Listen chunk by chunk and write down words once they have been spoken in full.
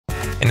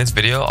In this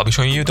video, I'll be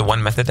showing you the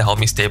one method to help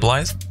me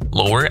stabilize,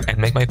 lower, and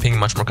make my ping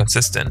much more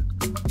consistent.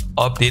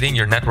 Updating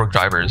your network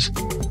drivers.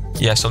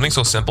 Yeah, something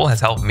so simple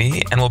has helped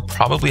me and will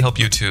probably help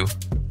you too.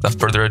 Without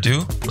further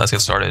ado, let's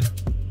get started.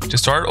 To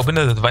start, open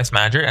the device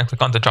manager and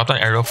click on the drop-down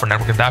arrow for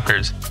network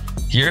adapters.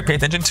 Here, pay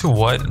attention to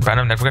what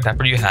random network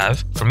adapter you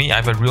have. For me, I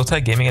have a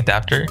Realtek gaming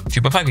adapter,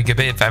 2.5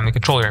 gigabit family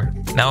controller.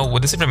 Now,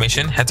 with this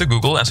information, head to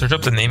Google and search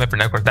up the name of your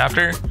network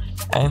adapter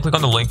and click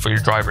on the link for your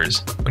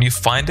drivers. When you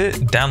find it,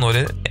 download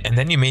it, and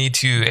then you may need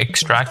to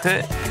extract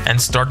it and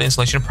start the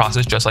installation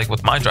process just like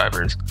with my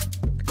drivers.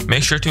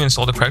 Make sure to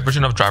install the correct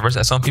version of drivers,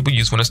 as some people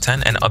use Windows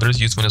 10 and others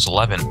use Windows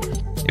 11.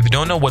 If you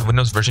don't know what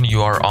Windows version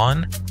you are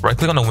on, right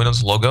click on the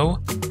Windows logo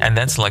and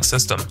then select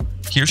System.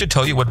 Here should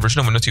tell you what version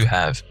of Windows you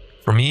have.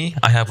 For me,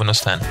 I have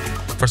Windows 10.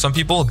 For some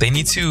people, they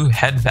need to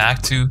head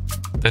back to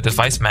the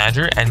device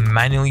manager and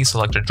manually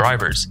select their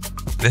drivers.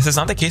 This is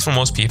not the case for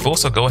most people,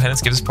 so go ahead and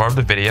skip this part of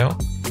the video.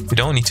 You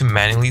don't need to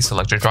manually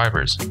select your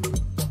drivers.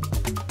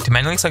 To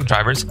manually select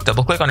drivers,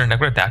 double click on your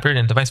network adapter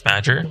in device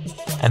manager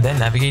and then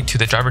navigate to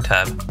the driver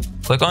tab.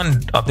 Click on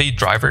update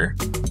driver,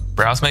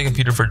 browse my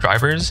computer for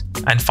drivers,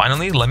 and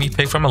finally let me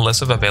pick from a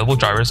list of available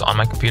drivers on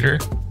my computer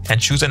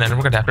and choose a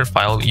network adapter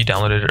file you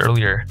downloaded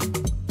earlier.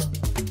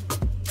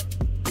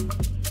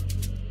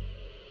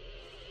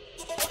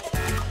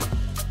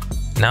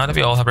 Now that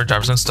we all have our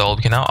drivers installed,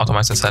 we can now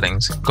optimize the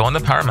settings. Go on the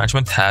power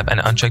management tab and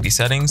uncheck these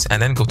settings,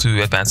 and then go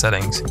to advanced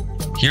settings.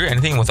 Here,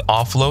 anything with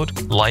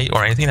offload, light,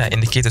 or anything that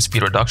indicates a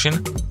speed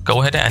reduction,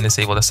 go ahead and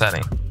disable the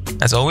setting.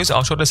 As always,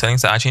 I'll show the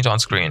settings that I change on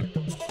screen.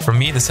 For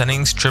me, the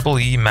settings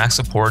EEE max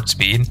support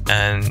speed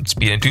and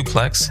speed and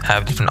duplex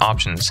have different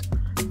options.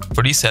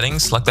 For these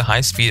settings, select the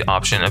high speed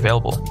option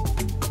available.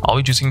 I'll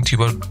be choosing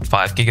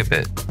 2.5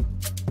 gigabit.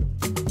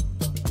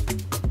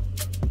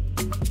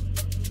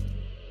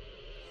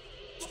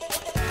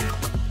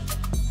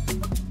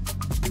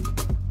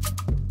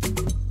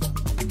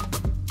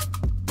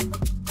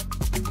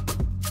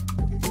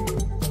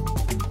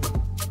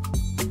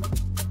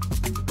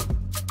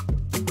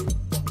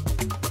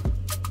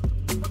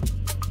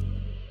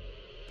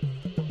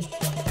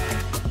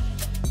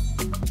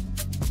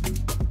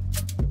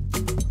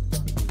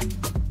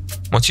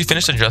 Once you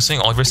finish adjusting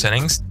all of your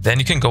settings, then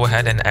you can go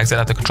ahead and exit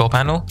out the control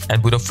panel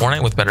and boot up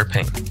Fortnite with better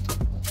ping.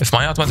 If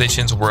my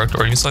optimizations worked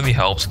or even slightly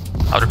helped,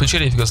 I would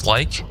appreciate it if you guys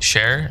like,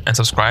 share, and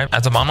subscribe,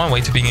 as I'm on my way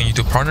to being a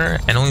YouTube partner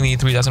and only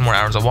need 3,000 more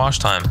hours of watch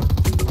time.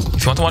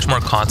 If you want to watch more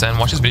content,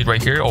 watch this video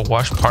right here or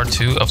watch part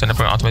 2 of the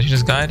network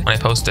optimizations guide when I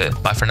post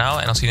it. Bye for now,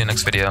 and I'll see you in the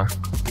next video.